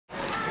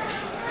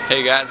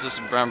Hey guys, this is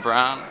Brent.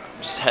 I'm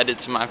just headed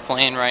to my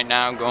plane right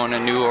now, going to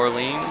New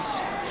Orleans.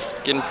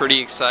 Getting pretty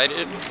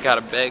excited. Got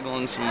a bagel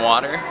and some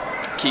water.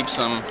 Keep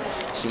some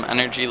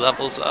energy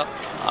levels up.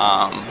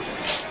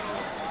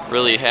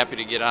 Really happy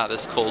to get out of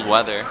this cold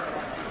weather.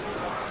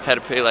 Had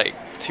to pay like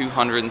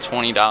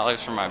 $220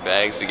 for my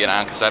bags to get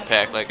on because I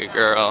packed like a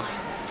girl.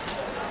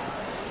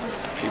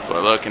 People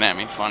are looking at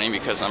me funny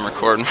because I'm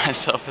recording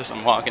myself as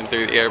I'm walking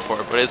through the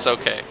airport, but it's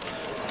okay.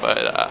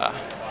 But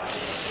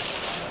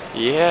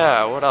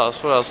yeah, what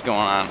else going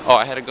on? Oh,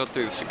 I had to go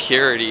through the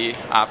security,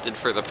 opted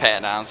for the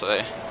pat down,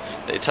 so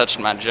they touched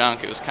my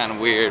junk. It was kind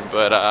of weird,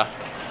 but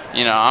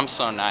you know, I'm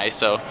so nice,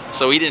 so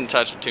he didn't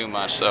touch it too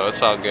much, so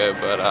it's all good.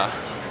 But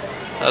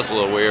that's a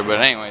little weird. But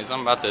anyways,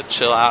 I'm about to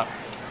chill out,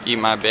 eat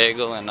my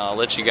bagel, and I'll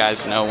let you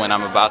guys know when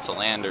I'm about to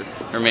land,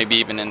 or maybe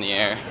even in the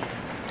air.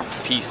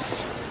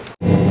 Peace.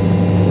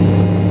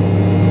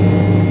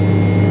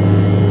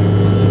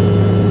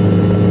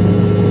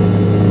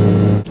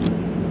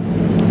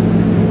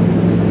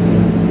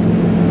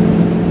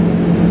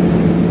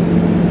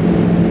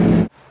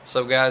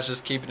 So guys,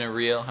 just keeping it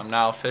real, I'm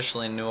now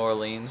officially in New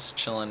Orleans,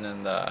 chilling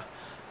in the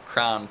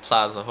Crown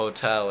Plaza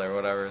Hotel or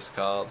whatever it's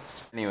called.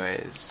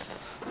 Anyways,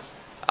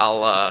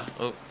 I'll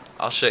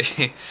show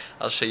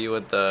you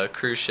what the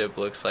cruise ship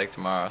looks like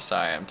tomorrow.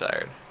 Sorry, I'm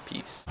tired.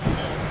 Peace.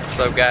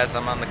 So guys,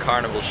 I'm on the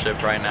Carnival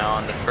ship right now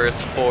on the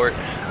first port.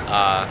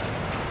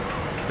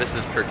 This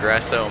is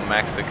Progreso,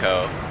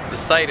 Mexico. The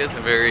site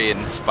isn't very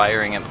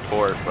inspiring at the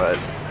port, but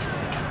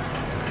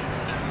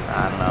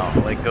I don't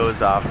know, it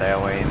goes off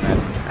that way, and then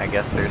I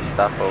guess there's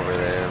stuff over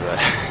there,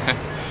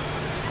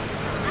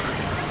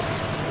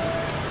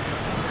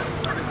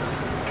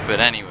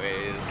 but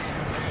anyways,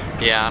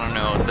 yeah, I don't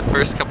know, the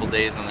first couple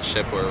days on the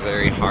ship were a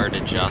very hard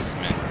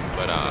adjustment,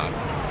 but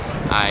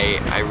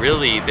I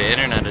really, the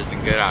internet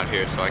isn't good out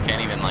here, so I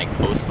can't even like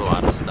post a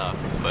lot of stuff,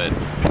 but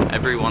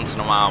every once in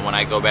a while when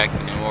I go back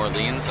to New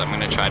Orleans, I'm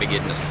going to try to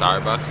get into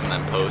Starbucks and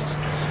then post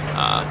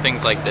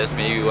things like this,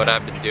 maybe what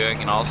I've been doing,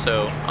 and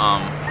also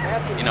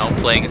you know,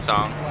 playing a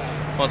song.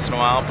 Once in a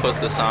while, I'll post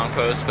the song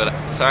post, but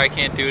sorry I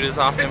can't do it as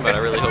often, but I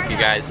really hope you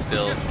guys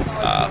still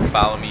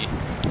follow me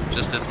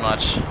just as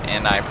much,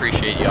 and I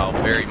appreciate y'all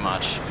very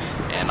much,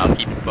 and I'll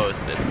keep you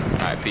posted.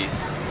 Alright,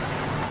 peace.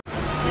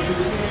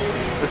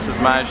 This is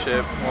my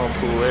ship,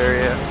 whirlpool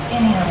area.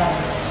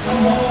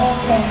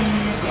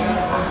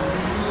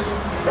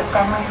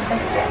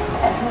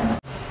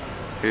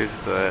 Here's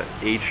the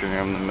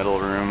atrium, the middle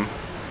room.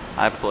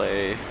 I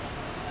play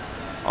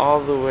all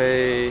the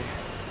way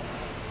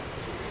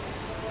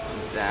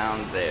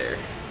down there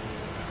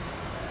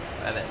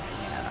by that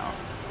piano.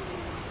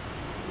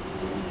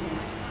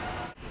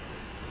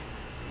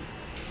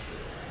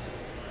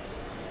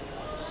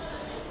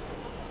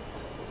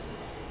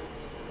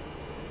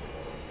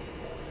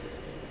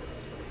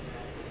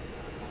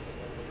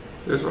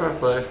 Here's where I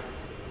play.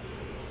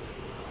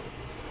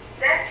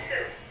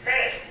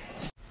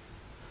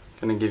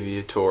 Gonna give you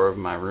a tour of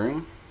my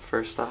room.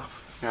 First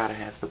off, gotta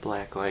have the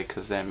black light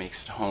because that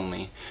makes it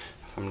homely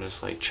if I'm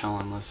just like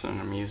chilling listening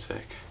to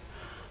music.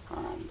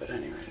 But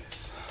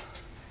anyways,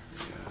 here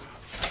we go.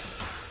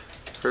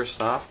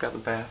 First off, got the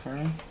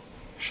bathroom.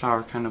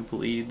 Shower kind of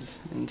bleeds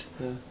into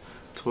the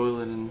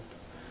toilet and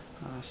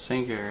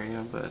sink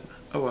area, but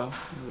oh well,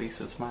 at least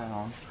it's my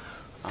own.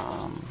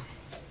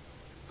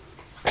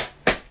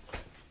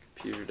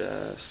 Computer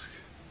desk,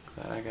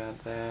 glad I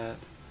got that.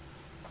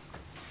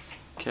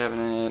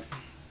 Cabinet,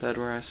 bed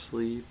where I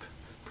sleep,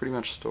 pretty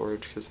much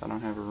storage because I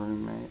don't have a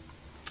roommate.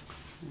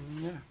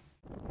 And yeah.